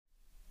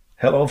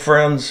Hello,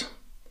 friends.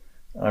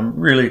 I'm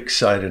really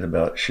excited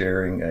about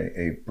sharing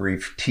a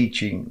brief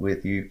teaching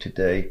with you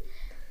today.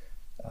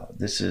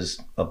 This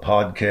is a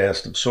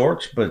podcast of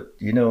sorts, but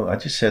I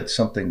just had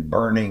something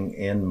burning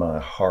in my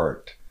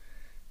heart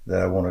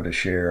that I wanted to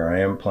share.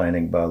 I am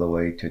planning, by the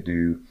way, to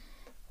do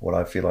what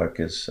I feel like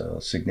is a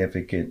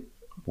significant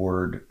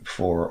word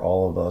for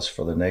all of us,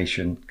 for the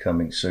nation,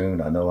 coming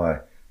soon. I know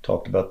I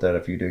talked about that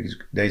a few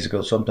days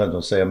ago. Sometimes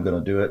I'll say I'm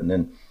going to do it, and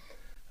then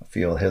I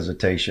feel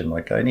hesitation,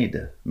 like I need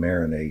to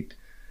marinate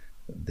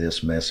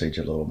this message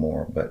a little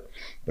more. But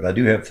I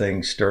do have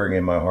things stirring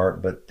in my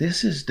heart. But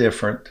this is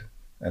different,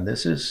 and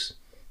this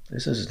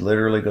is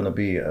literally going to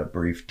be a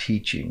brief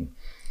teaching.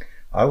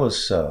 I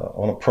was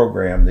on a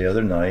program the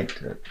other night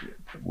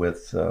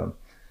with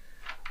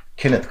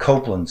Kenneth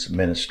Copeland's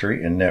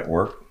ministry and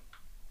network.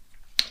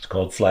 It's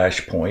called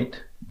Flashpoint.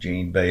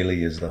 Gene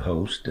Bailey is the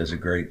host, does a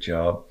great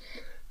job.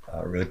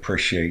 I really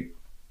appreciate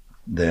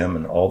them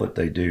and all that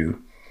they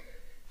do.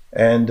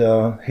 And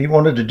he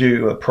wanted to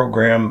do a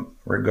program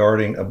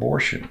regarding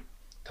abortion,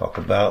 talk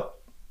about,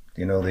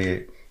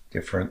 the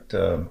different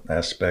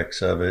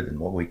aspects of it and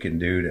what we can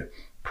do to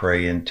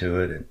pray into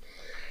it. And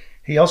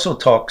he also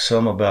talked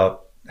some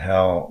about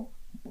how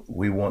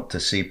we want to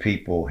see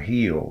people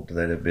healed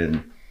that have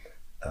been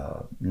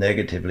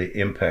negatively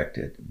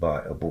impacted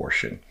by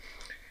abortion.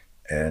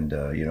 And,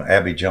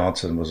 Abby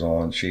Johnson was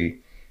on.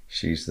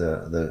 She's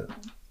the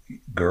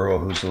girl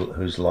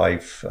whose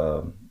life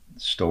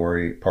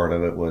story, part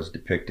of it was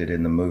depicted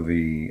in the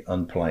movie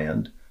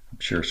Unplanned. I'm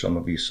sure some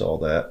of you saw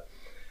that.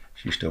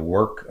 She used to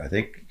work, I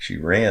think she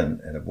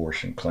ran an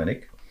abortion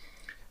clinic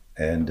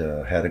and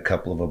had a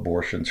couple of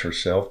abortions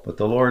herself, but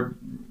the Lord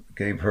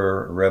gave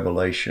her a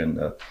revelation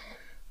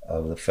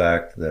of the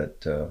fact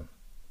that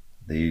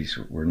these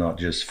were not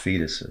just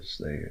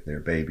fetuses, they're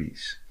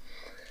babies,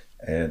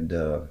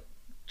 and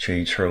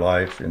changed her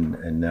life,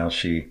 and now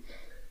she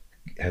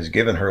has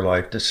given her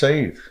life to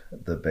save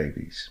the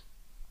babies.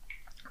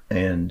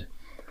 And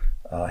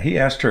he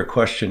asked her a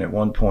question at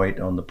one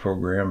point on the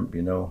program.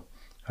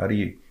 How do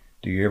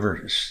you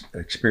ever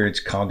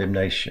experience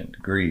condemnation,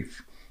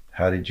 grief?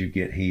 How did you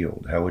get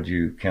healed? How would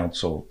you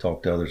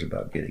talk to others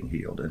about getting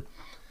healed? And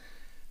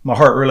my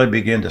heart really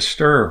began to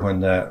stir when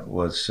that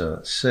was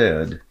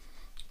said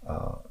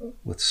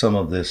with some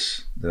of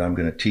this that I'm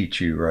going to teach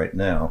you right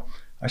now.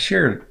 I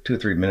shared 2 or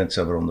 3 minutes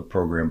of it on the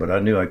program, but I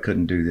knew I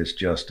couldn't do this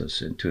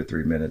justice in 2 or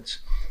 3 minutes.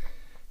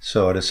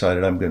 So I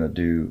decided I'm going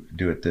to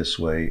do it this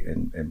way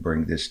and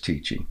bring this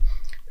teaching.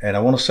 And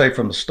I want to say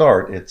from the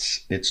start,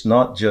 it's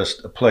not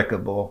just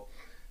applicable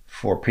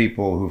for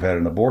people who've had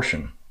an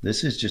abortion.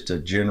 This is just a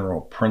general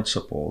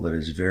principle that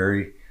is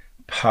very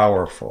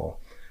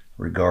powerful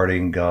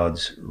regarding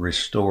God's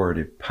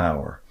restorative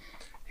power,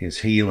 his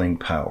healing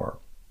power.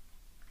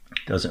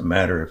 It doesn't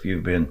matter if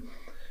you've been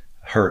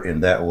hurt in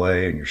that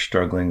way and you're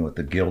struggling with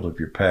the guilt of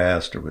your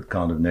past or with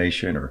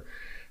condemnation, or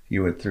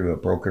you went through a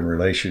broken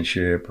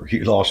relationship, or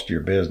you lost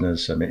your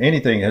business. I mean,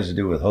 anything that has to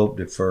do with hope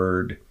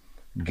deferred,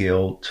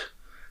 guilt,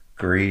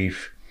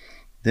 grief.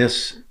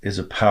 This is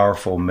a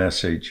powerful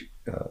message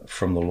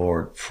from the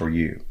Lord for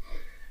you.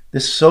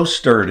 This so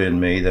stirred in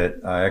me that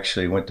I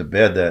actually went to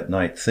bed that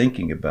night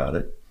thinking about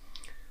it.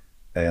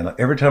 And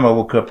every time I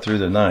woke up through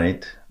the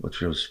night,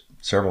 which was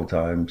several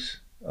times,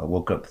 I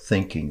woke up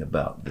thinking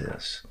about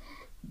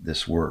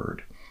this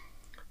word.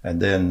 And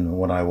then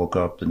when I woke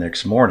up the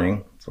next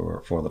morning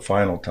for the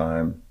final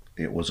time,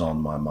 it was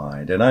on my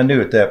mind. And I knew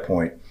at that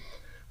point,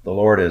 the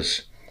Lord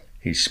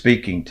he's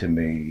speaking to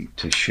me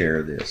to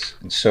share this.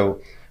 And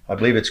so I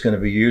believe it's going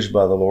to be used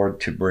by the Lord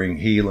to bring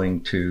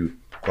healing to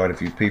quite a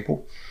few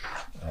people.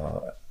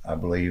 I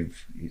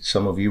believe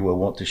some of you will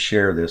want to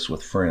share this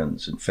with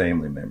friends and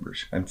family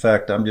members. In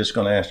fact, I'm just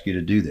going to ask you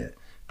to do that.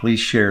 Please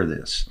share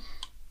this.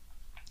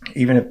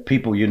 Even if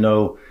people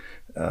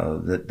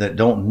that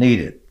don't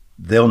need it,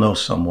 they'll know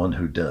someone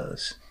who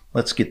does.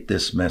 Let's get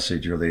this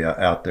message really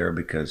out there,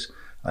 because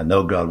I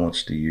know God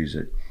wants to use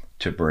it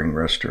to bring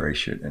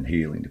restoration and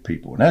healing to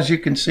people. And as you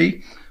can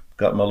see, I've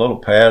got my little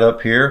pad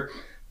up here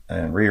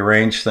and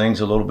rearranged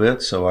things a little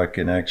bit so I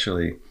can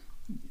actually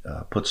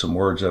put some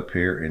words up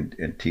here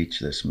and teach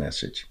this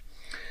message.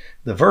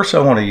 The verse I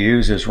want to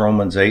use is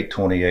Romans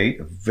 8:28,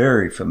 a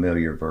very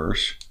familiar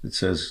verse. It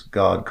says,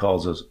 God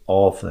causes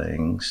all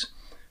things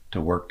to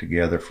work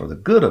together for the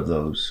good of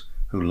those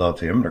who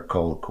love him and are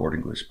called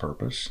according to his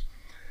purpose.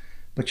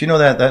 But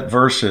that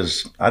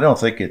verse I don't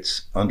think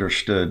it's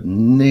understood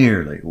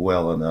nearly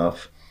well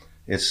enough.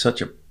 There's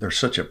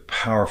such a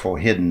powerful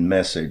hidden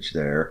message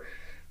there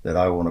that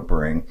I want to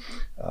bring.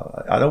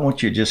 I don't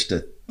want you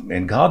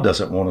and God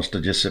doesn't want us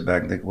to just sit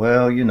back and think,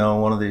 well,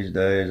 one of these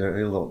days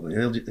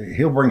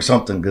he'll bring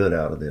something good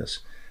out of this.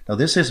 Now,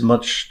 this is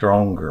much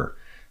stronger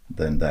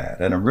than that.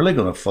 And I'm really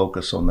going to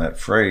focus on that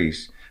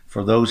phrase,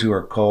 for those who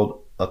are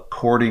called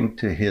according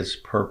to his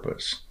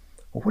purpose.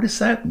 Well, what does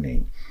that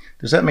mean?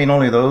 Does that mean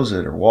only those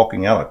that are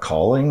walking out a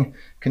calling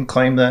can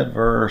claim that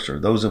verse, or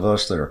those of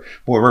us that are,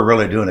 we're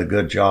really doing a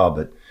good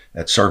job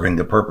at serving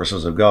the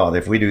purposes of God?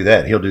 If we do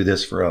that, he'll do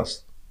this for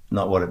us.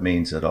 Not what it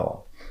means at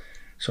all.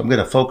 So I'm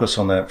going to focus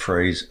on that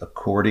phrase,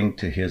 according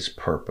to his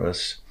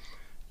purpose,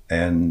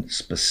 and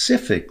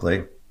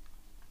specifically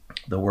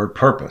the word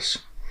purpose.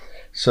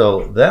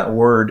 So that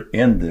word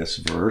in this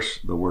verse,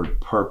 the word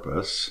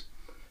purpose,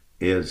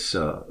 is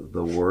the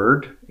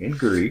word in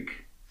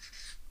Greek,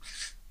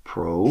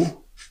 prothesis.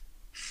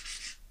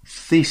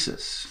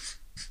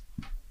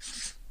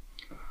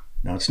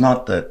 Now, it's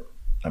not that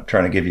I'm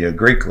trying to give you a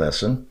Greek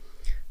lesson,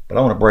 but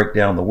I want to break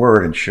down the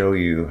word and show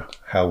you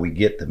how we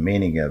get the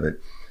meaning of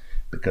it,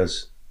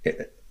 because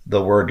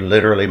the word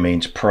literally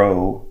means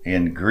pro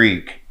in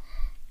Greek,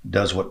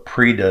 does what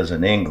pre does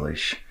in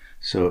English.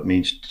 So it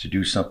means to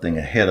do something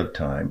ahead of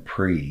time,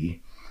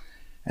 pre.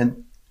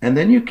 And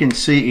then you can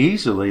see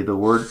easily the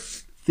word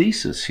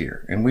thesis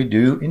here. And we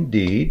do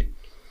indeed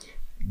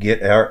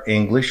get our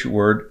English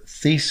word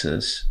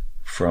thesis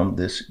from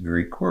this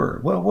Greek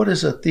word. Well, what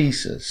is a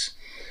thesis?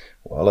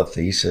 Well, a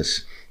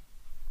thesis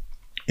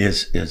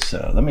is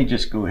let me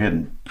just go ahead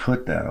and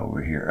put that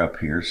over here, up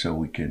here, so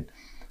we can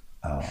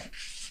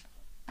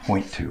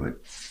point to it,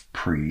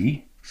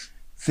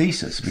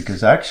 pre-thesis,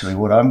 because actually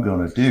what I'm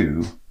going to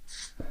do,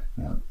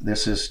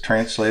 this is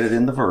translated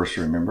in the verse,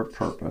 remember,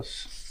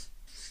 purpose.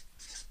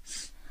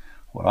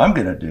 What I'm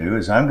going to do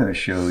is I'm going to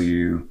show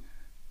you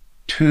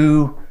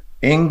two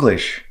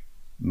English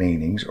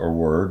meanings or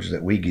words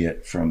that we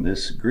get from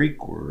this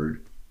Greek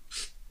word,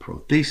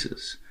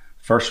 prothesis.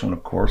 First one,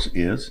 of course,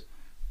 is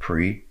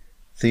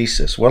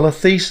pre-thesis. Well, a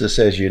thesis,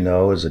 as you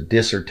know, is a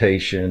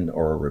dissertation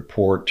or a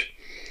report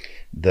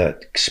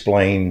that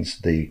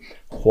explains the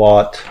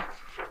what,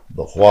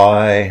 the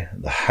why,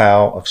 the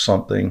how of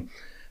something.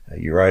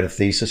 You write a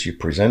thesis, you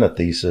present a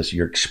thesis,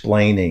 you're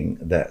explaining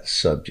that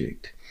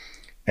subject.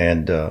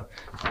 And it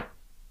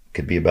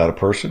could be about a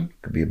person,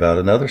 could be about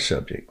another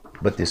subject.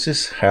 But this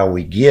is how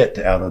we get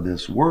out of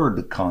this word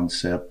the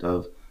concept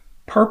of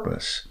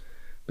purpose,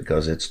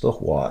 because it's the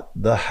what,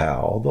 the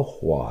how, the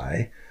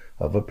why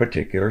of a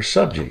particular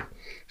subject.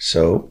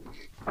 So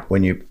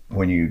when you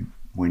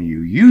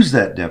use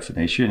that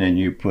definition and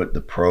you put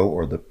the pro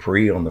or the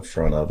pre on the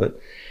front of it,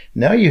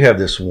 now you have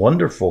this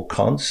wonderful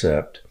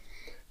concept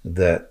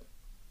that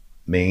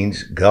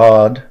means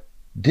God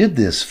did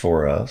this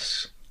for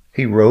us.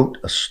 He wrote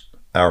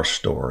our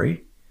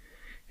story.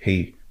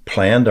 He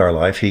planned our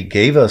life. He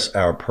gave us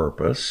our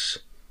purpose,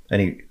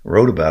 and he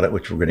wrote about it,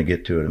 which we're going to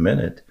get to in a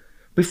minute.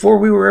 Before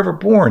we were ever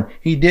born,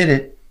 he did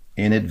it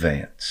in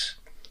advance,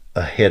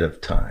 ahead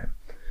of time.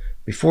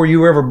 Before you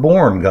were ever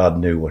born, God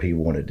knew what he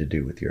wanted to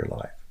do with your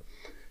life.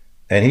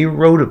 And he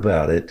wrote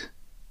about it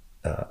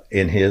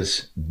in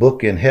his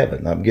book in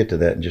heaven. I'll get to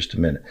that in just a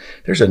minute.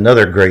 There's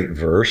another great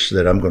verse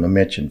that I'm going to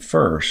mention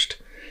first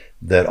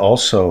that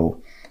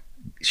also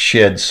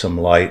sheds some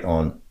light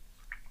on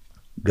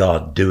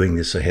God doing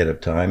this ahead of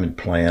time and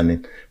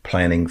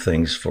planning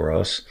things for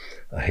us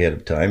ahead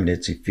of time. And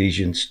it's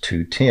Ephesians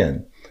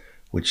 2:10,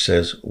 which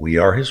says, we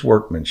are his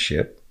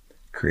workmanship,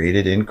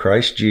 created in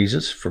Christ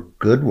Jesus for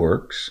good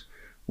works,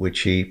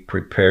 which he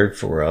prepared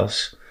for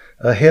us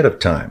ahead of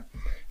time.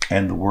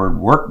 And the word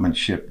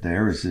workmanship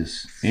there is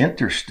this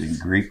interesting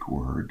Greek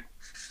word,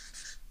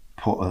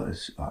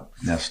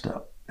 messed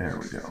up, there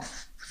we go,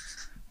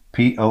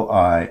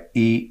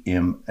 P-O-I-E-M-A.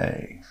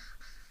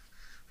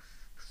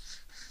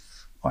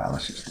 Wow,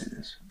 let's just do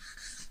this.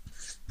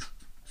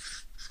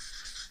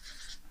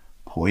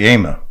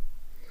 Poema.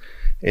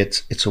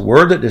 It's a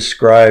word that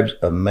describes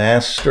a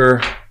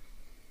master,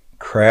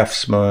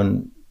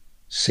 craftsman,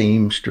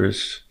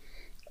 seamstress,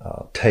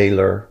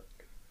 tailor,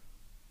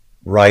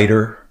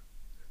 writer,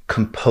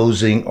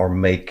 composing or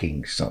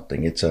making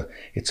something. It's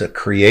a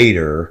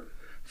creator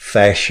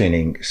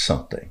fashioning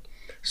something.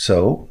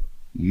 So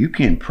you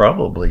can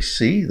probably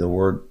see the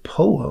word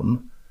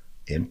poem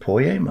in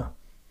poema.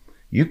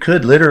 You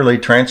could literally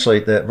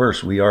translate that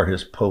verse, we are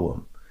his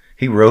poem.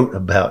 He wrote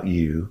about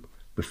you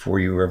before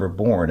you were ever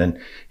born. And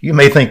you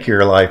may think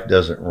your life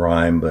doesn't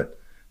rhyme, but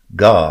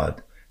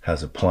God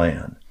has a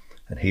plan.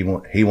 And he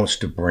wants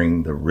to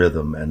bring the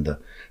rhythm and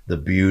the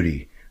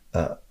beauty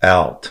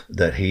out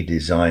that he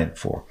designed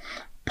for.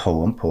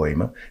 Poem,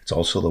 poema. It's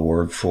also the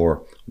word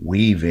for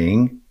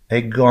weaving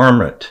a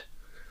garment.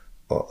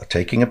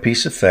 Taking a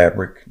piece of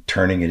fabric,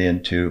 turning it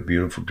into a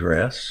beautiful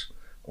dress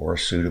or a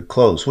suit of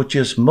clothes, which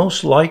is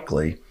most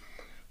likely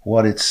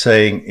what it's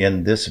saying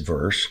in this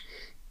verse.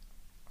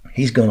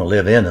 He's going to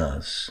live in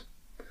us,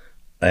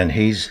 and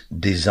he's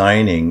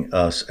designing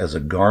us as a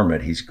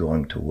garment he's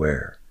going to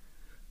wear.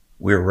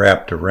 We're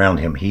wrapped around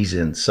him. He's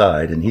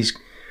inside, and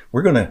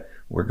we're going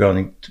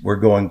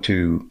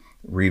to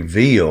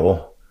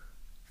reveal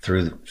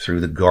through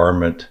the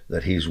garment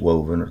that he's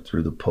woven, or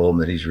through the poem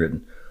that he's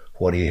written,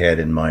 what he had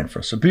in mind for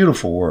us. A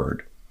beautiful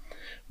word.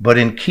 But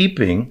in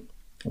keeping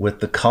with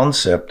the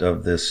concept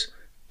of this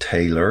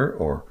tailor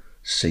or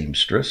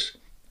seamstress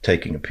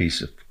taking a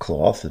piece of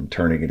cloth and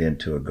turning it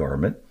into a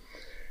garment,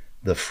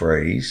 the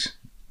phrase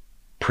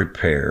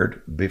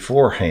prepared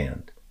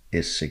beforehand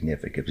is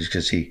significant,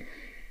 because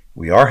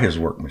we are his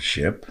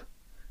workmanship,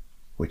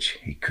 which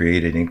he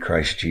created in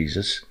Christ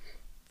Jesus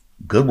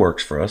good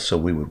works for us, so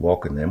we would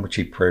walk in them, which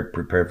he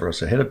prepared for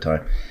us ahead of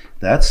time.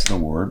 That's the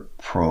word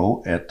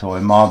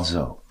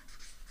proetoimazo.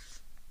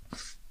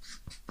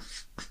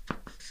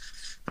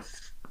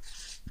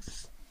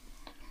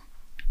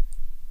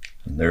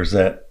 And there's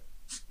that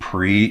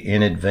pre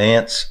in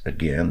advance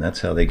again.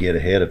 That's how they get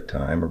ahead of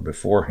time or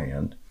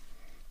beforehand.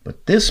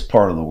 But this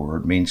part of the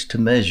word means to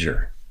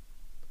measure.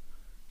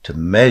 To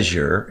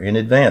measure in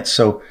advance.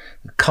 So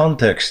the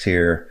context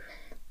here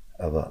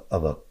of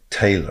a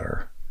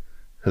tailor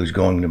who's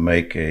going to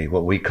make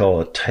what we call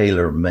a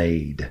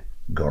tailor-made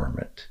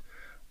garment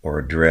or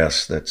a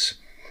dress that's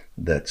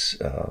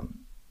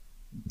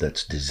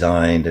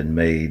designed and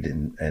made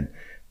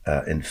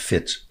and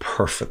fits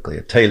perfectly.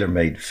 A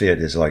tailor-made fit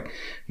is like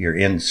your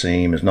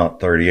inseam is not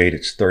 38,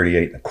 it's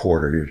 38 and a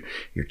quarter.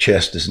 Your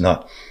chest is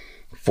not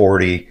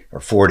 40 or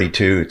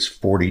 42, it's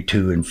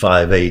 42 and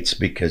 5/8,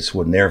 because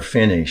when they're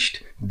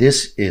finished,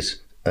 this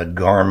is a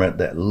garment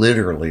that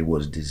literally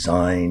was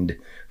designed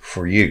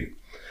for you.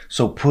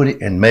 So put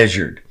it and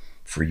measured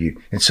for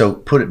you. And so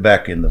put it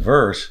back in the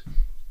verse.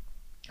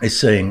 It's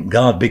saying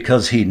God,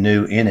 because he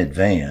knew in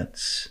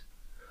advance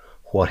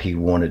what he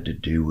wanted to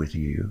do with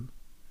you,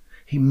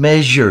 he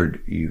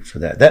measured you for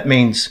that. That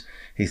means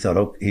he said,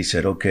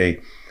 okay,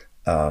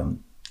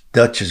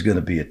 Dutch is going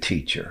to be a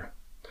teacher.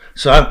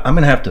 So I'm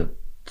going to have to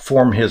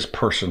form his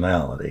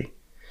personality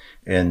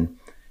and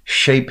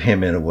shape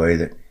him in a way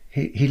that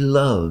he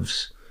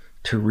loves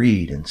to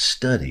read and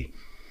study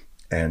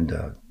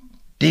and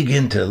dig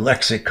into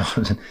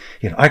lexicons.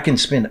 I can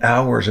spend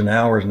hours and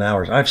hours and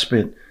hours.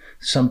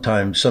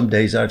 Some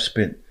days I've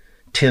spent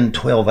 10,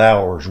 12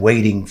 hours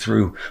wading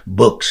through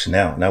books.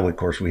 Now of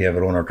course we have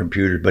it on our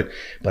computer, but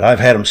I've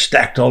had them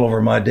stacked all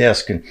over my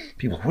desk, and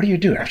people, what are you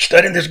doing? I'm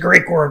studying this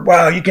Greek word.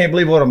 Wow, you can't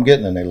believe what I'm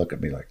getting. And they look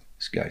at me like,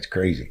 this guy's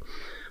crazy.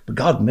 But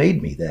God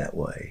made me that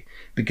way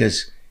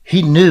because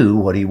he knew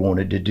what he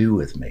wanted to do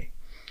with me.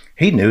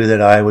 He knew that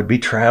I would be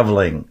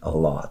traveling a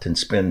lot and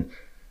spend,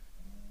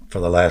 for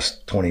the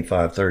last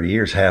 25, 30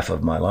 years, half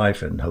of my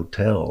life in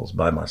hotels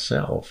by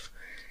myself,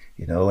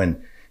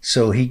 and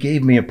so he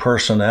gave me a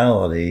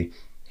personality.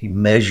 He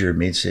measured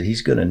me and said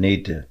he's going to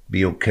need to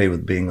be okay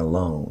with being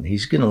alone.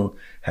 He's going to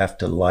have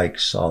to like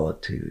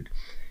solitude.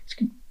 He's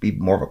going to be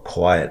more of a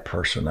quiet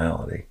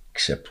personality,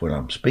 except when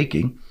I'm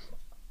speaking.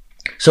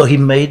 So he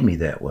made me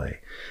that way.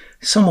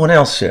 Someone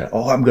else said,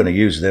 I'm going to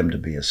use them to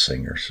be a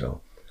singer,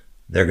 so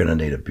they're going to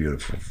need a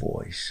beautiful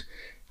voice.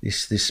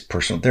 This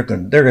person, they're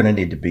going to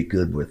need to be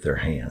good with their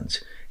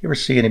hands. You ever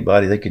see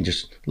anybody, they can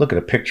just look at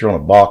a picture on a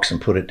box and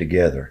put it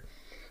together,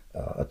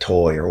 a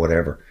toy or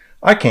whatever.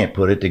 I can't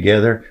put it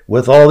together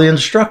with all the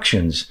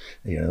instructions,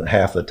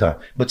 half the time.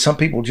 But some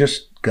people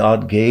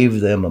God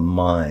gave them a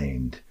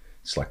mind.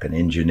 It's like an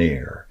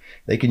engineer.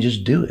 They can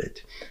just do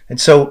it. And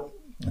so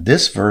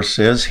this verse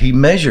says he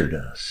measured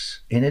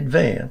us in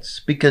advance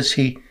because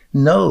he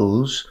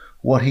knows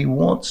what he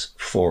wants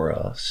for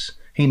us.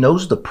 He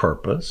knows the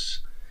purpose.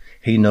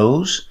 He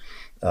knows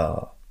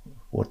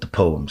what the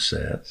poem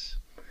says.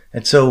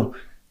 And so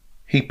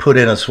he put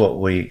in us what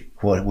we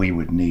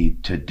would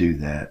need to do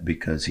that,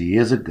 because he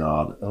is a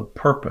God of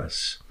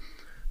purpose.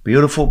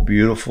 Beautiful,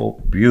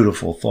 beautiful,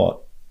 beautiful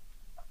thought.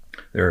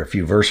 There are a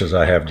few verses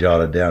I have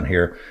jotted down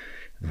here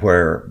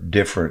where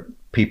different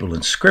people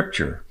in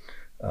Scripture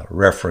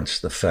reference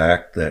the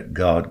fact that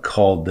God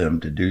called them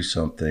to do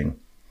something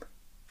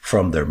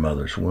from their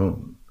mother's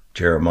womb.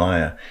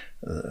 Jeremiah,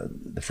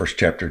 the first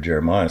chapter of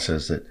Jeremiah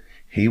says that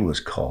he was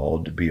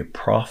called to be a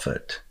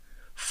prophet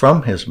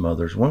from his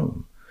mother's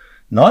womb.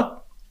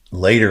 Not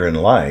later in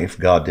life,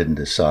 God didn't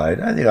decide,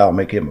 I think I'll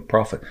make him a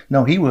prophet.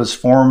 No, he was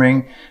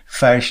forming,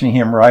 fashioning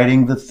him,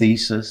 writing the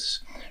thesis,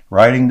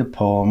 writing the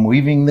poem,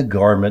 weaving the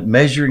garment,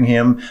 measuring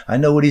him. I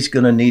know what he's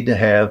going to need to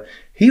have.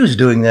 He was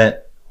doing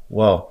that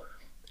while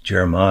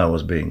Jeremiah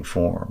was being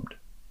formed.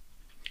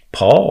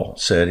 Paul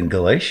said in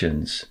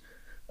Galatians,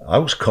 I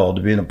was called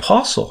to be an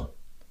apostle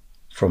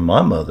from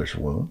my mother's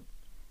womb.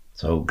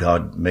 So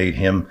God made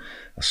him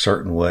a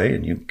certain way,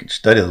 and you can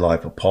study the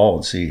life of Paul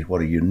and see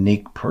what a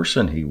unique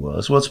person he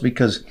was. Well, it's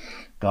because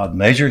God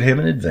measured him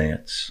in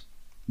advance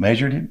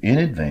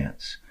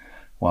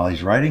while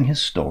he's writing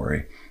his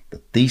story, the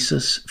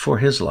thesis for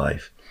his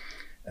life,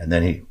 and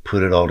then he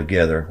put it all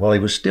together while he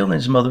was still in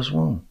his mother's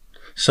womb.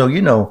 So,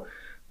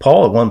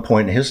 Paul at one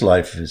point in his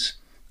life is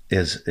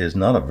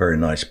not a very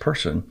nice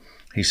person.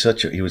 He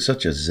was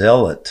such a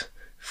zealot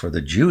for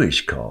the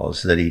Jewish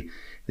cause that he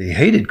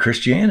hated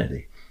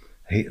Christianity.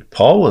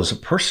 Paul was a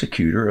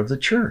persecutor of the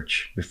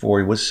church before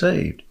he was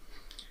saved.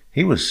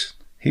 He was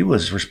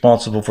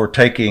responsible for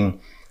taking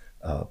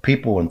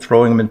people and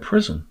throwing them in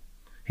prison.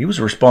 He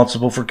was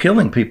responsible for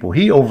killing people.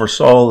 He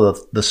oversaw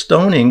the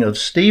stoning of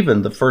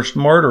Stephen, the first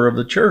martyr of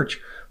the church.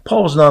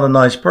 Paul was not a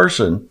nice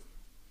person,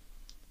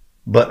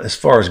 but as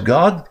far as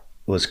God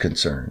was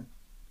concerned,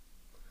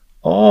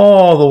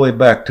 all the way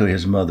back to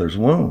his mother's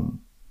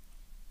womb,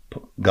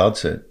 God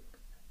said,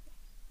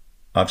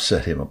 I've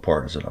set him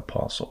apart as an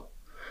apostle.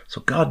 So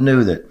God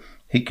knew that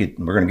he could,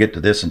 we're going to get to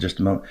this in just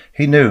a moment.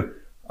 He knew,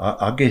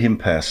 I'll get him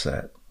past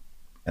that.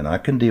 And I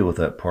can deal with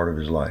that part of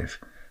his life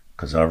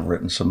because I've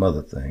written some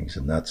other things,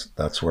 and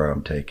that's where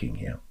I'm taking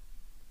him.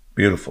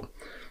 Beautiful.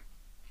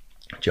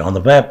 John the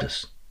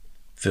Baptist,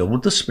 filled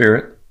with the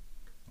Spirit,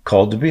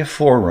 called to be a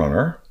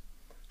forerunner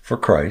for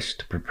Christ,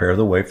 to prepare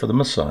the way for the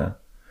Messiah.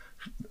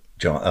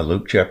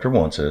 Luke chapter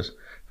 1 says,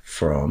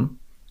 from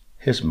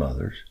his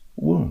mother's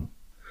womb.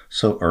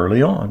 So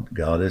early on,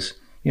 God is,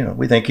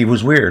 we think he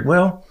was weird.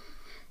 Well,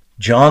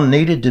 John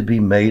needed to be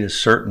made a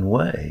certain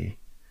way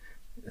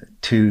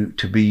to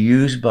be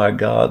used by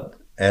God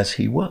as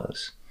he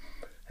was.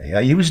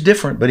 Yeah, he was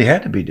different, but he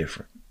had to be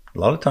different. A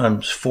lot of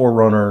times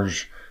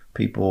forerunners,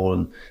 people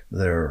and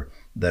that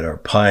are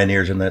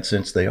pioneers in that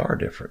sense, they are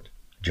different.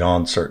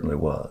 John certainly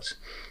was.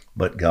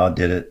 But God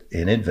did it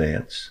in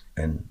advance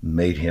and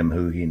made him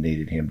who he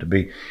needed him to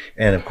be.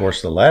 And of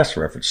course, the last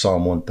reference,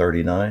 Psalm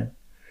 139,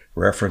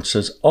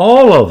 references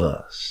all of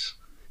us.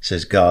 It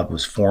says God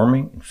was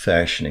forming and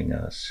fashioning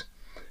us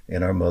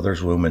in our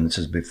mother's womb. And it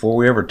says before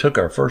we ever took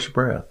our first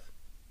breath,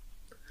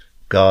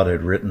 God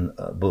had written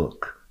a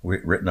book,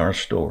 written our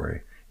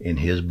story in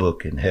his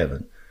book in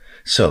heaven.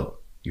 So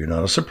you're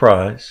not a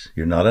surprise.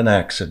 You're not an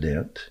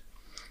accident.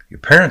 Your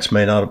parents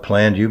may not have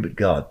planned you, but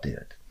God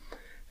did.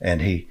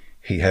 And he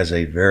has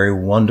a very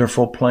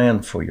wonderful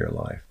plan for your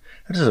life.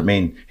 That doesn't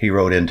mean he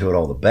wrote into it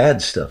all the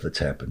bad stuff that's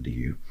happened to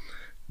you.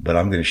 But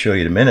I'm going to show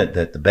you in a minute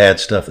that the bad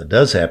stuff that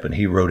does happen,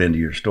 he wrote into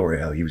your story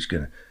how he was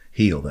going to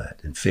heal that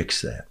and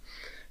fix that.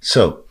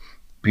 So,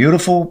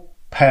 beautiful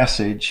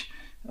passage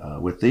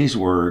with these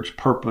words,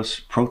 purpose,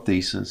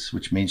 prothesis,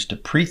 which means to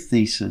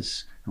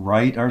prethesis,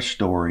 write our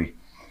story,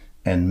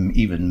 and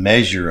even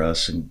measure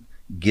us and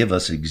give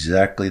us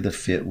exactly the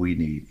fit we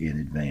need in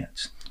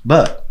advance.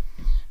 But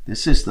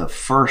this is the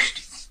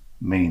first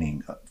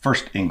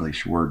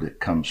English word that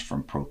comes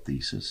from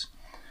prothesis.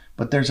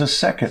 But there's a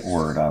second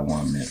word I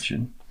want to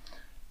mention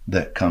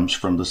that comes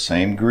from the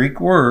same Greek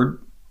word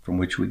from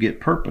which we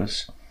get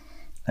purpose,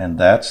 and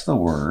that's the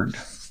word.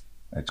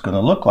 It's going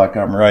to look like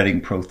I'm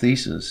writing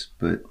prothesis,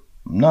 but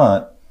I'm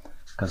not,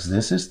 because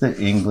this is the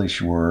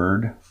English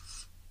word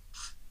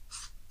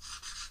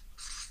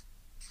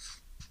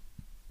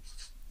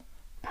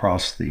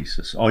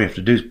prosthesis. All you have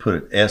to do is put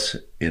an S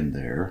in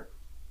there,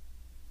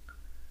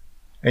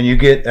 and you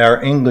get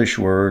our English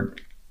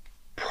word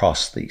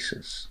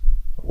prosthesis.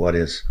 What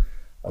is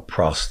a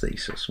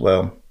prosthesis?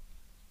 Well,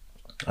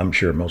 I'm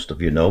sure most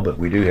of you know, but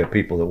we do have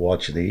people that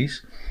watch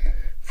these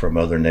from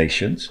other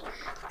nations.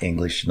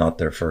 English is not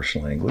their first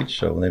language,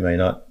 so they may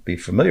not be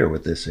familiar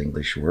with this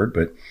English word,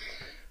 but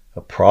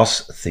a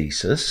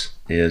prosthesis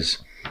is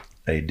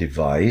a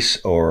device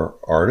or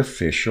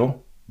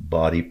artificial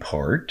body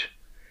part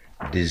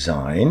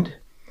designed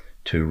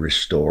to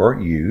restore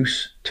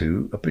use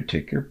to a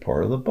particular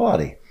part of the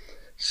body.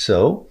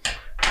 So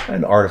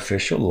an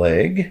artificial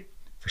leg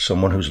for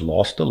someone who's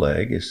lost a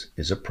leg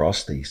is a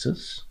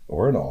prosthesis,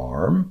 or an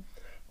arm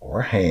or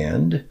a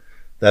hand.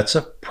 That's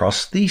a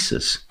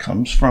prosthesis.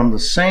 Comes from the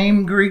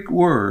same Greek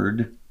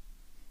word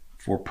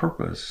for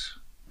purpose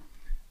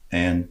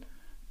and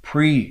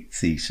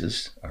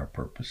prethesis, our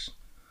purpose.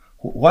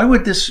 Why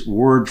would this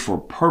word for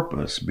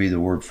purpose be the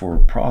word for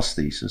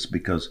prosthesis?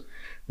 Because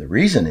the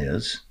reason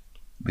is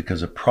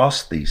because a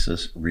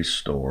prosthesis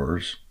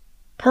restores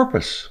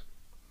purpose.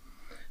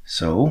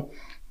 So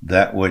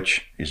that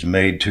which is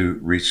made to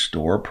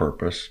restore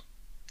purpose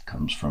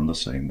comes from the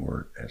same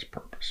word as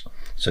purpose.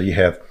 So you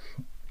have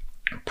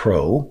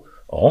pro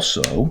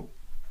also,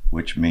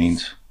 which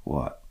means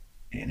what?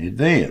 In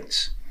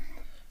advance.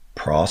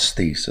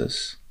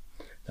 Prosthesis.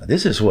 Now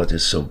this is what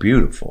is so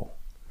beautiful.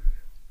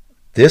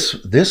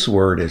 This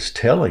word is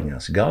telling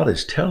us, God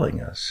is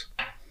telling us.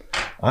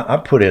 I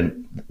put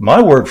in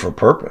my word for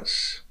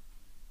purpose,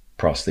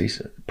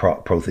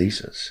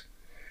 prothesis.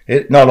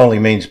 It not only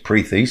means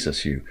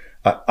prethesis,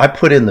 I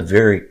put in the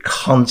very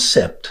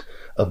concept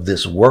of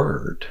this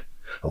word,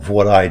 of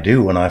what I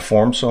do when I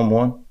form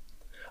someone.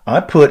 I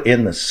put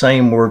in the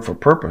same word for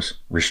purpose,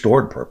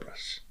 restored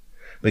purpose,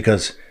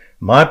 because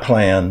my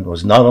plan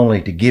was not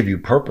only to give you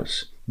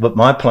purpose, but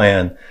my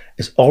plan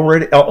is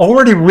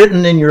already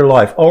written in your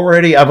life.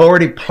 I've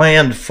already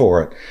planned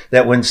for it,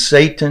 that when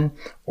Satan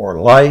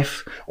or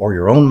life or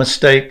your own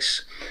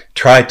mistakes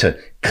try to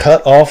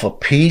cut off a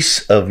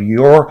piece of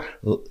your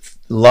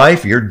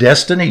life, your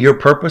destiny, your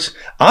purpose,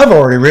 I've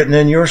already written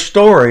in your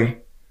story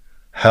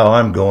how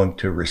I'm going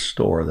to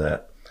restore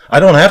that. I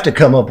don't have to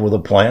come up with a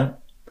plan.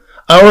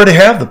 I already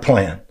have the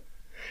plan.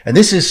 And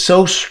this is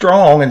so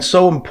strong and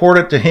so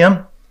important to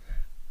him.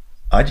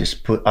 I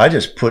just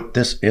put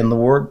this in the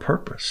word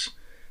purpose,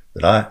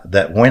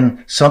 that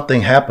when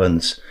something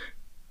happens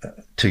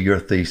to your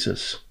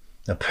thesis,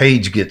 a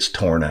page gets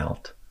torn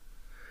out,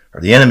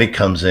 or the enemy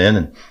comes in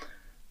and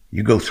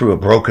you go through a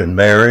broken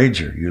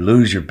marriage, or you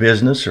lose your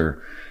business,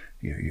 or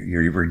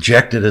you're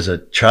rejected as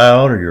a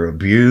child, or you're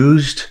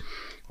abused,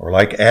 or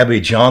like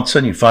Abby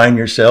Johnson, you find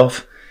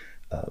yourself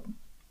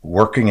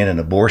working in an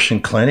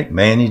abortion clinic,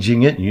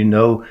 managing it, and you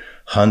know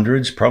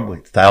hundreds, probably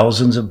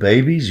thousands of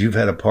babies. You've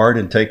had a part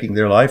in taking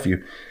their life.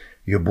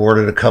 You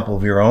aborted a couple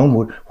of your own.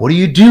 What do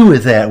you do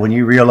with that when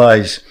you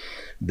realize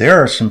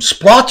there are some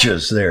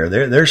splotches there?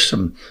 There's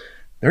some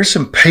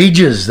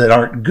pages that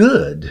aren't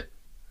good.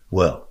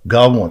 Well,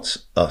 God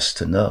wants us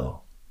to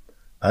know.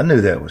 I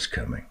knew that was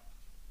coming.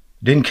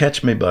 Didn't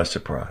catch me by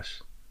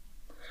surprise.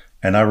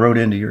 And I wrote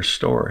into your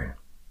story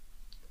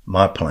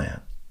my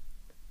plan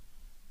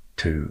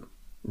to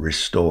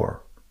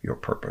restore your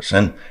purpose.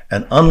 And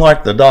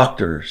unlike the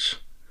doctors,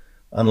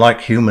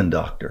 unlike human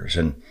doctors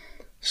and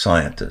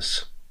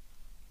scientists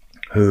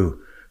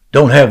who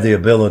don't have the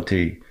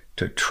ability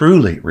to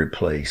truly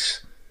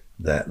replace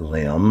that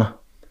limb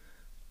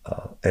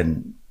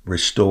and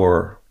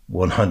restore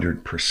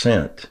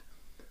 100%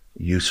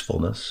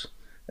 usefulness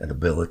and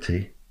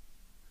ability,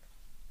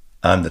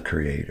 I'm the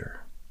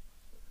creator.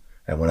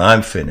 And when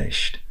I'm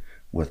finished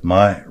with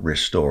my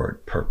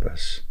restored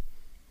purpose,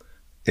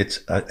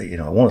 I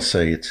want to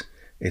say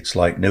it's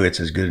like new, it's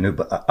as good as new,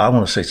 but I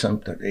want to say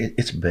something,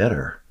 it's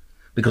better.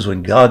 Because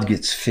when God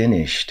gets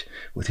finished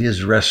with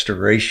his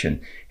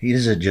restoration, he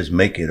doesn't just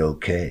make it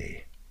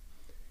okay.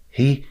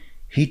 He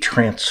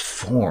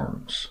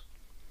transforms.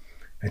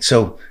 And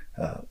so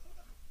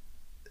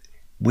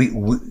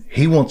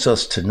he wants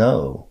us to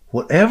know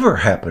whatever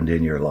happened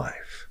in your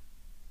life,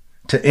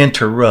 to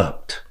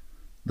interrupt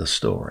the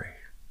story,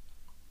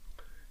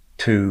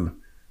 to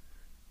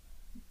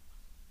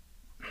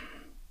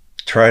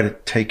try to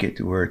take it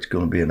to where it's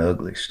going to be an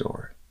ugly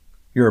story.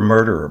 You're a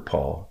murderer,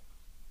 Paul,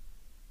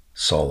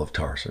 Saul of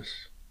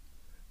Tarsus.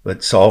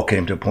 But Saul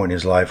came to a point in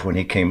his life when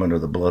he came under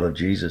the blood of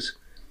Jesus,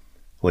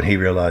 when he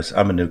realized,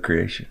 I'm a new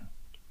creation.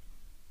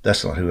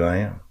 That's not who I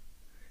am.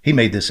 He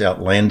made this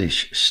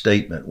outlandish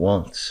statement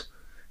once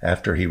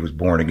after he was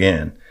born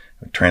again,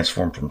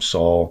 transformed from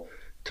Saul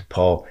to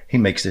Paul. He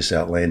makes this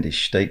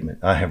outlandish statement,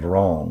 I have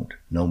wronged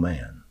no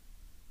man.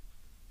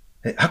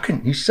 How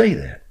can you say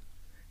that?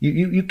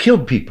 You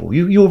killed people.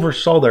 You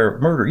oversaw their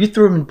murder. You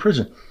threw them in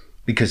prison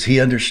because he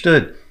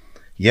understood.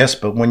 Yes,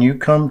 but when you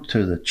come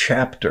to the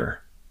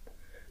chapter,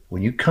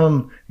 when you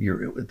come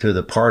to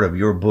the part of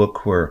your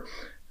book where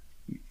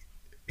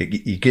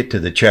you get to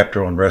the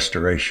chapter on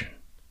restoration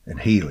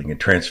and healing and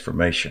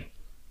transformation,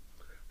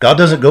 God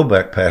doesn't go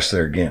back past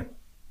there again.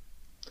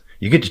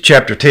 You get to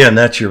chapter 10,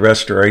 that's your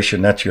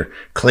restoration, that's your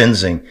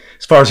cleansing.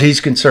 As far as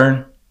he's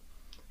concerned,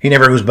 he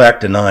never goes back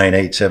to 9,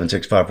 8, 7,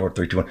 6, 5, 4,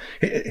 3, 2, 1.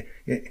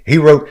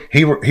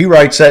 He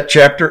writes that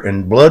chapter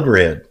in blood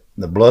red,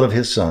 the blood of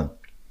his son.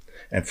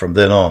 And from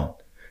then on,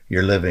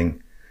 you're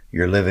living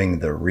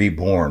the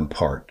reborn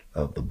part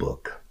of the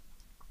book.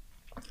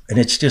 And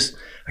it's just,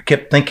 I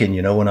kept thinking,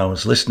 when I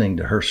was listening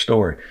to her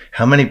story,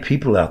 how many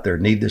people out there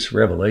need this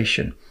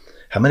revelation?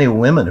 How many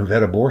women who've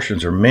had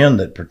abortions or men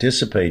that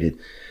participated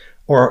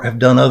or have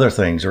done other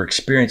things or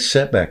experienced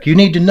setback? You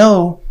need to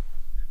know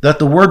that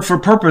the word for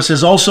purpose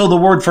is also the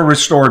word for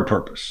restored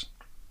purpose.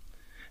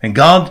 And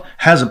God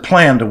has a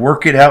plan to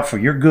work it out for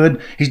your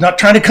good. He's not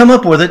trying to come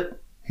up with it.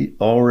 He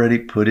already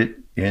put it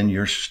in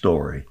your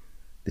story.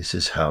 This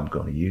is how I'm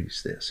going to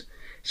use this.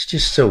 It's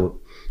just so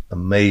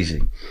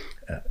amazing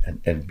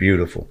and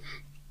beautiful.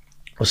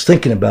 I was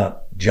thinking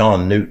about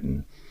John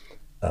Newton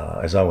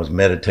as I was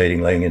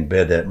meditating, laying in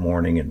bed that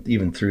morning, and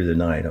even through the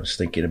night, I was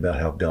thinking about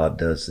how God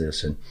does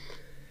this. And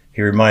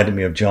he reminded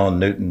me of John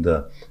Newton,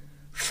 the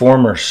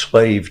former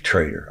slave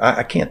trader.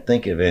 I can't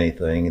think of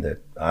anything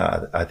that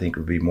I think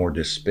would be more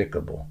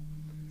despicable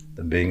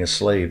than being a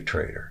slave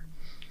trader.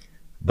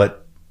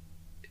 But,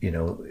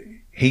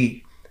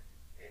 he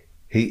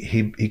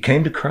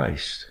came to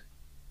Christ,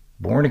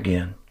 born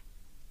again.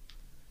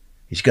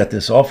 He's got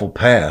this awful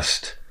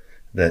past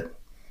that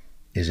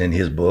is in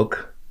his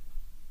book.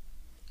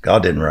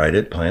 God didn't write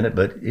it, plan it,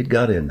 but it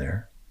got in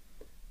there.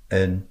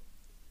 And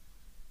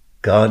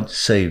God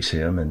saves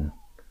him, and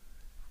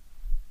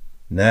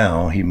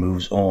now he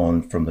moves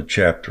on from the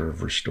chapter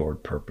of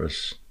restored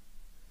purpose,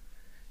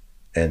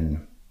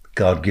 and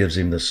God gives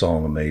him the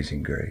song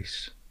Amazing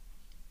Grace,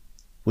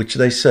 which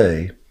they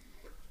say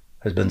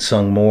has been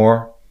sung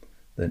more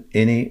than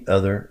any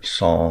other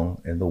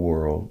song in the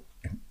world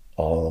in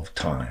all of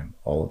time,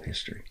 all of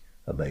history.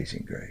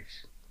 Amazing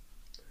Grace.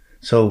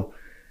 So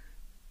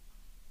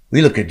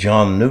we look at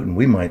John Newton,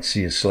 we might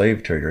see a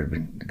slave trader,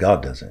 but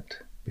God doesn't.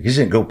 He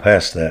doesn't go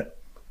past that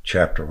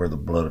chapter where the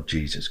blood of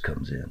Jesus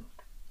comes in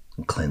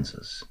and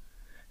cleanses,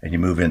 and you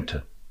move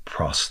into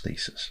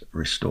prosthesis,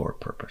 restored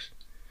purpose.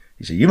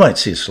 You see, you might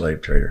see a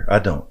slave trader. I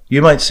don't.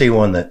 You might see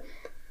one that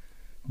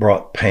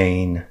brought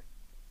pain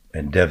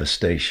and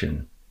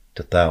devastation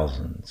to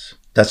thousands.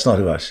 That's not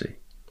who I see.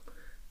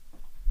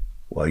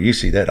 While you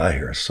see that, I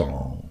hear a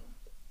song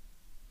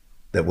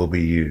that will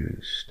be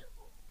used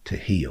to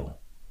heal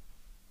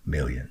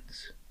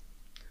millions.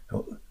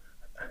 Oh,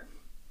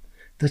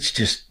 that's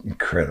just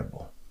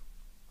incredible.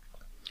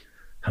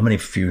 How many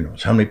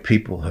funerals, how many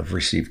people have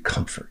received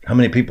comfort? How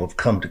many people have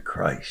come to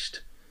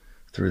Christ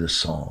through the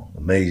song,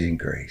 Amazing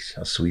Grace?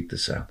 How sweet the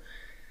sound.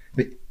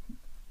 But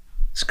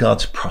it's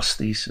God's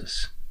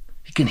prosthesis.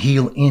 He can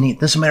heal any, it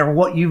doesn't matter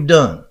what you've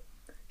done.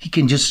 He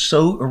can just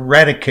so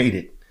eradicate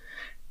it.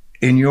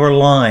 in your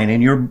line,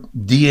 in your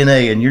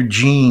DNA, in your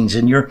genes,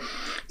 in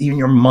even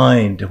your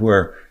mind, to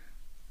where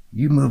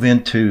you move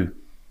into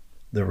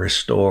the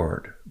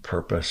restored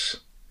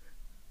purpose,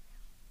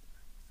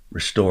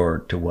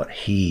 restored to what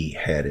He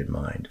had in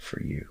mind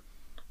for you.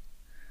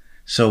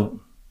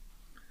 So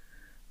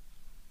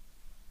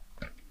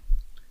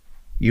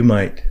you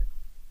might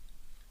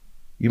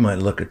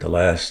look at the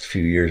last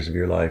few years of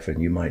your life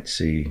and you might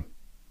see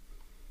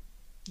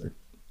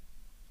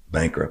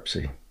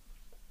bankruptcy,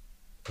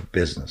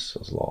 business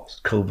was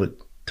lost. COVID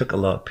took a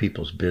lot of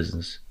people's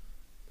business.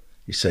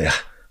 You say,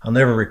 I'll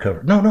never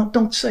recover. No,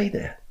 don't say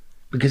that.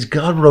 Because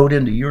God wrote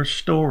into your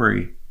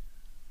story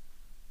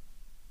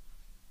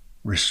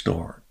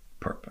restored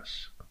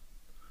purpose.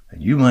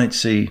 And you might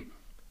see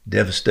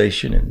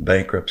devastation and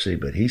bankruptcy,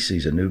 but He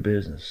sees a new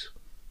business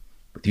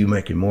with you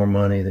making more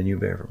money than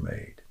you've ever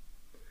made.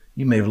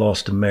 You may have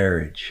lost a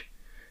marriage.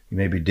 You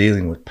may be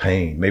dealing with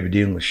pain, maybe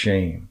dealing with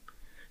shame.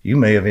 You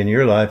may have in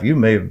your life, you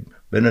may have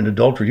been an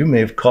adulterer. You may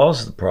have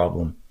caused the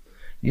problem.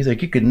 You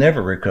think you could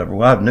never recover.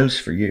 Well, I have news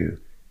for you.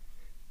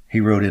 He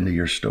wrote into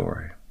your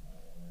story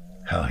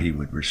how He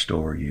would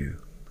restore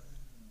you.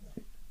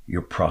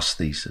 Your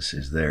prosthesis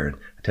is there. And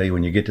I tell you,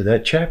 when you get to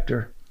that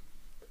chapter,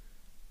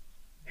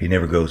 He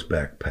never goes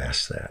back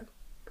past that.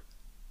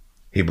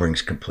 He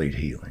brings complete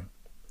healing.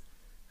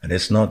 And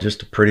it's not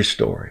just a pretty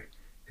story.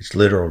 It's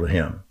literal to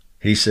Him.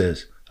 He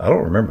says, I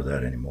don't remember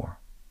that anymore.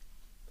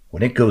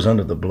 When it goes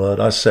under the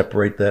blood, I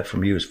separate that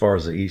from you as far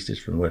as the east is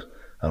from the west.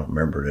 I don't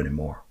remember it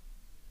anymore.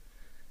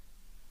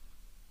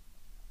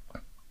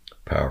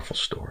 Powerful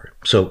story.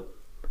 So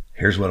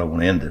here's what I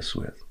want to end this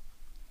with.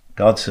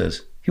 God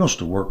says He wants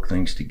to work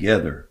things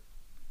together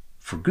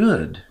for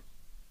good.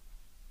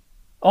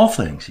 All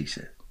things, He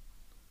said,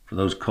 for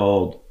those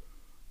called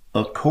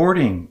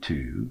according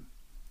to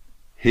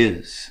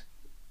His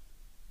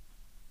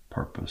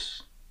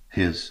purpose,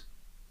 His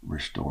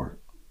restored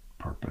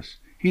purpose.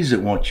 He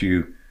doesn't want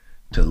you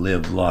to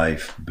live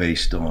life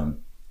based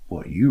on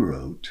what you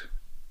wrote.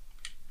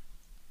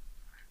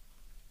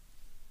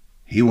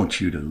 He wants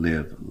you to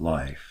live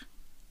life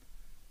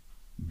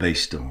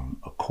based on,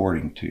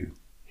 according to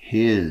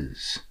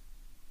His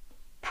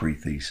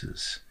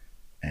prethesis.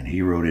 And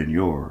He wrote in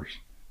yours,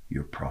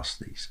 your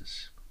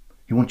prosthesis.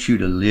 He wants you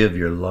to live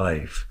your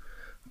life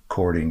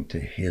according to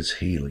His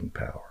healing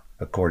power,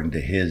 according to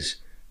His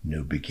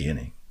new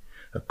beginning,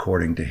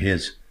 according to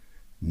His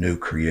new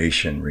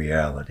creation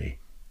reality.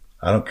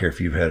 I don't care if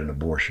you've had an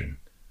abortion.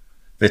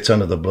 If it's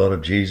under the blood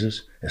of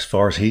Jesus, as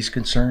far as He's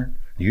concerned,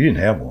 you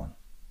didn't have one.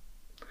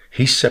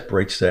 He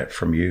separates that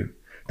from you.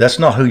 That's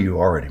not who you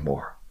are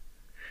anymore.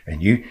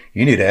 And you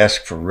need to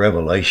ask for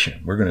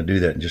revelation. We're going to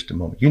do that in just a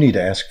moment. You need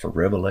to ask for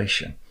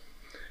revelation,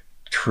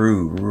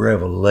 true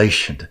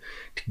revelation,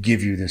 to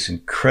give you this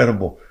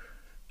incredible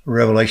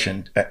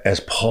revelation, as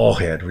Paul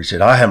had, where he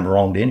said, I haven't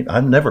wronged anyone.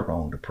 I've never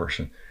wronged a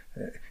person,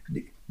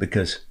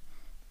 because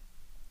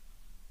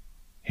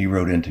He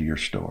wrote into your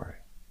story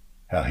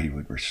how He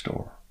would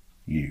restore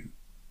you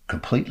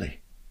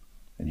completely.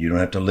 And you don't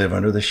have to live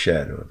under the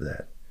shadow of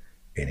that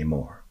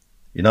anymore.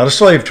 You're not a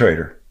slave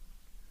trader.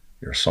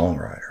 You're a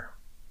songwriter.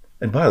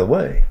 And by the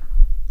way,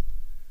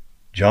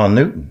 John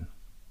Newton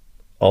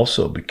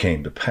also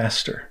became the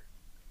pastor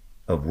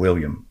of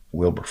William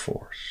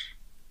Wilberforce,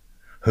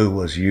 who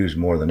was used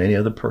more than any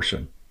other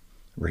person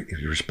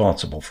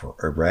responsible for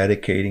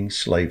eradicating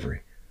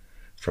slavery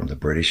from the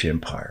British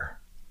Empire.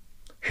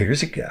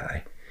 Here's a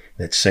guy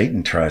that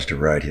Satan tries to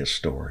write his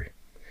story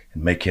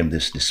and make him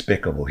this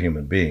despicable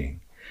human being.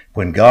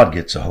 When God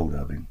gets a hold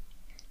of him,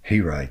 He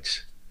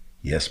writes,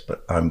 yes,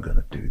 but I'm going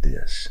to do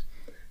this.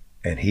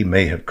 And He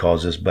may have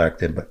caused this back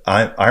then, but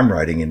I'm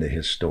writing into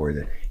his story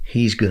that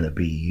he's going to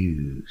be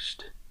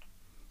used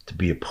to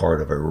be a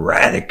part of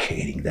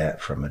eradicating that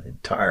from an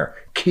entire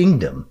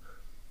kingdom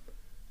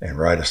and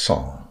write a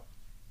song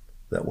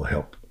that will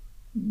help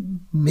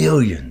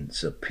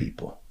millions of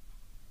people.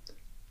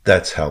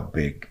 That's how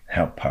big,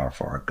 how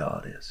powerful our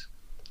God is.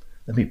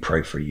 Let me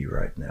pray for you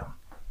right now.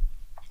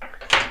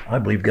 I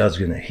believe God's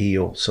going to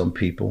heal some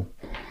people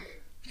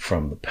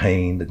from the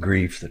pain, the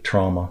grief, the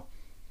trauma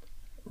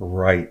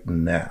right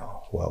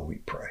now while we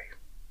pray.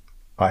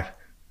 I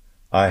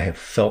have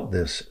felt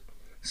this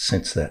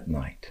since that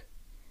night.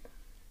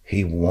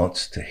 He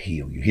wants to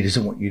heal you. He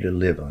doesn't want you to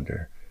live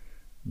under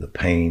the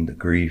pain, the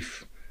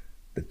grief,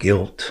 the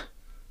guilt,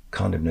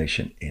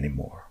 condemnation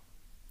anymore.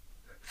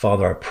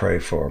 Father, I pray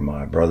for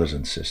my brothers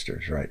and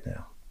sisters right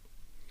now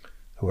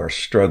who are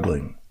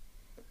struggling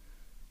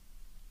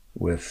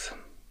with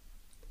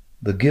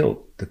the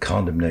guilt, the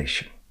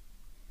condemnation.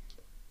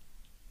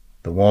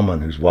 The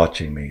woman who's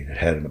watching me that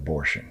had an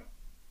abortion.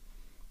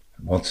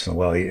 Once in a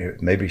while,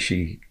 maybe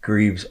she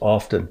grieves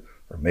often,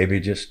 or maybe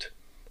just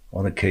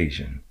on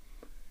occasion,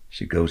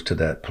 she goes to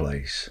that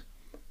place,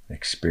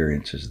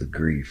 experiences the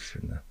grief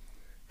and the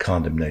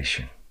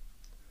condemnation.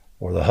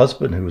 Or the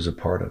husband who was a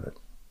part of it.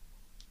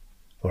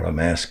 Lord, I'm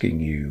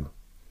asking you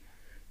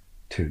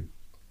to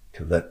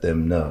let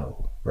them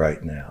know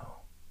right now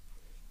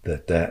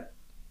that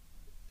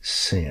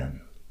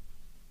sin,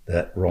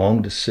 that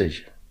wrong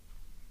decision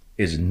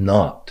is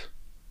not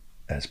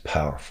as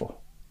powerful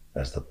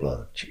as the blood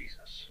of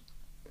Jesus.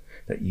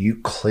 That you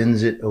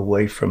cleanse it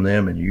away from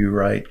them and you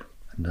write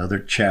another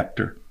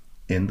chapter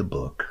in the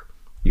book.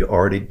 You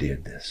already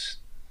did this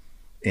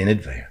in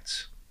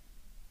advance.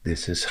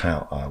 This is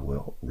how I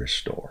will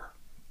restore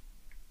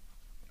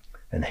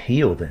and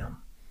heal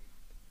them.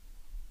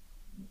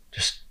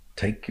 Just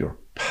take your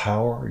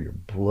power, your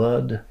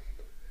blood,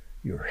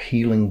 your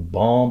healing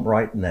balm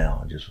right now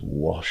and just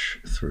wash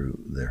through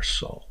their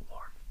soul,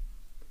 Lord.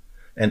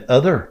 And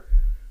other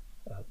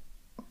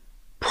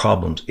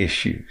problems,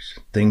 issues,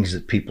 things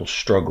that people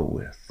struggle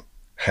with,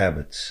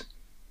 habits,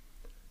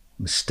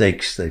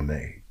 mistakes they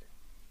made,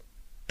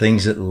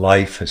 things that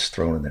life has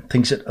thrown in them,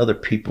 things that other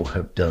people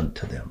have done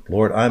to them.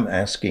 Lord, I'm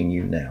asking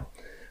you now,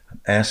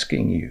 I'm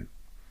asking you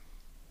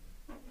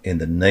in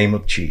the name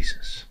of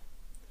Jesus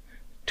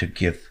to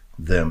give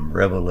them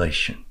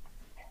revelation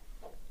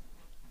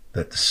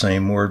that the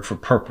same word for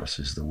purpose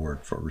is the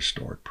word for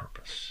restored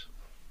purpose.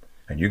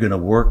 And you're going to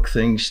work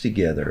things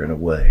together in a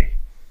way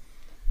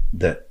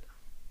that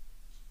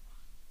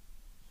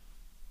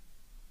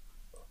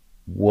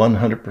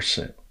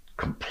 100%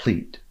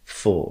 complete,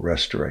 full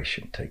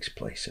restoration takes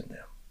place in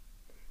them.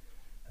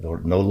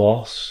 Lord, no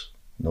loss,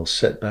 no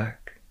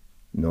setback,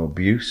 no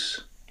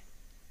abuse,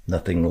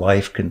 nothing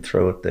life can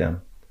throw at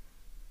them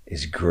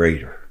is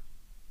greater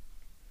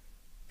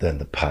than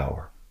the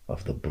power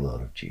of the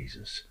blood of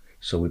Jesus.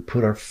 So we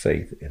put our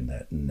faith in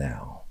that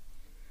now.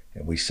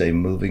 And we say,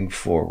 moving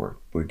forward,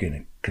 we're going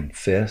to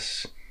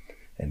confess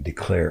and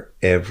declare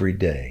every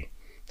day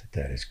that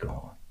that is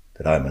gone,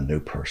 that I'm a new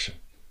person,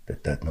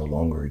 that that no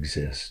longer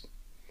exists.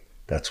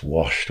 That's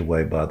washed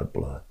away by the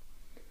blood.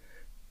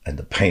 And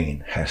the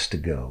pain has to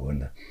go,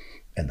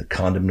 and the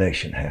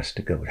condemnation has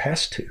to go. It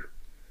has to,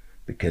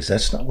 because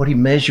that's not what he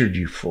measured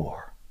you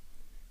for.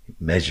 He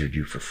measured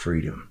you for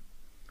freedom.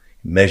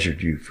 He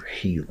measured you for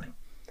healing.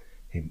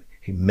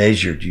 He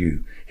measured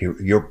you.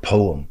 Your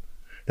poem,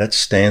 that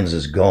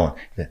stanza's gone.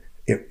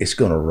 It's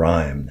going to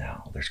rhyme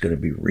now. There's going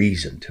to be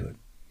reason to it.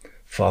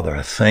 Father,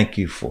 I thank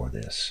you for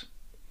this.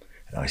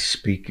 And I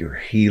speak your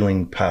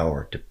healing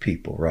power to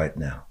people right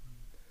now.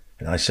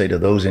 And I say to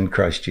those in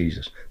Christ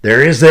Jesus,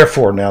 there is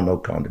therefore now no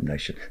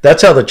condemnation.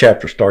 That's how the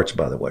chapter starts,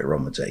 by the way,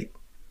 Romans 8.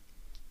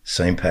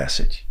 Same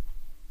passage.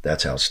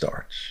 That's how it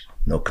starts.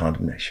 No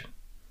condemnation.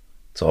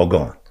 It's all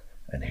gone.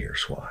 And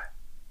here's why.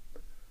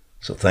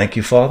 So thank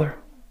you, Father.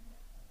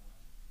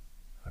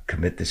 I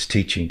commit this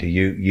teaching to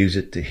you. Use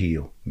it to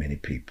heal many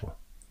people.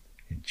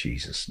 In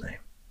Jesus' name.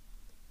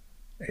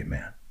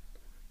 Amen.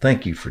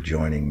 Thank you for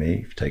joining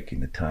me, for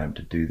taking the time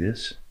to do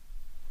this.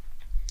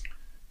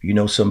 If you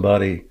know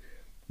somebody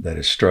that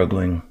is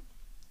struggling,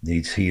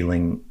 needs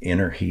healing,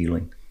 inner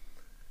healing,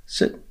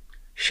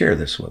 share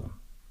this with them.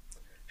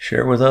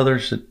 Share with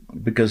others,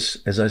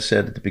 because as I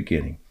said at the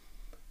beginning,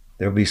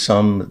 there'll be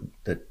some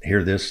that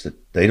hear this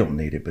that they don't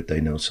need it, but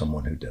they know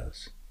someone who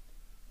does.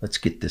 Let's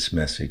get this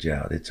message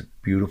out. It's a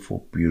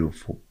beautiful,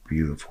 beautiful,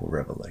 beautiful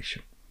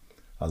revelation.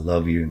 I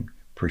love you and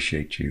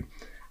appreciate you.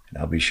 And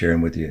I'll be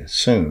sharing with you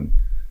soon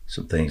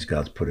some things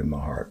God's put in my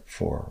heart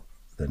for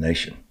the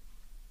nation.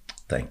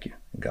 Thank you,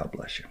 and God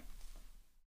bless you.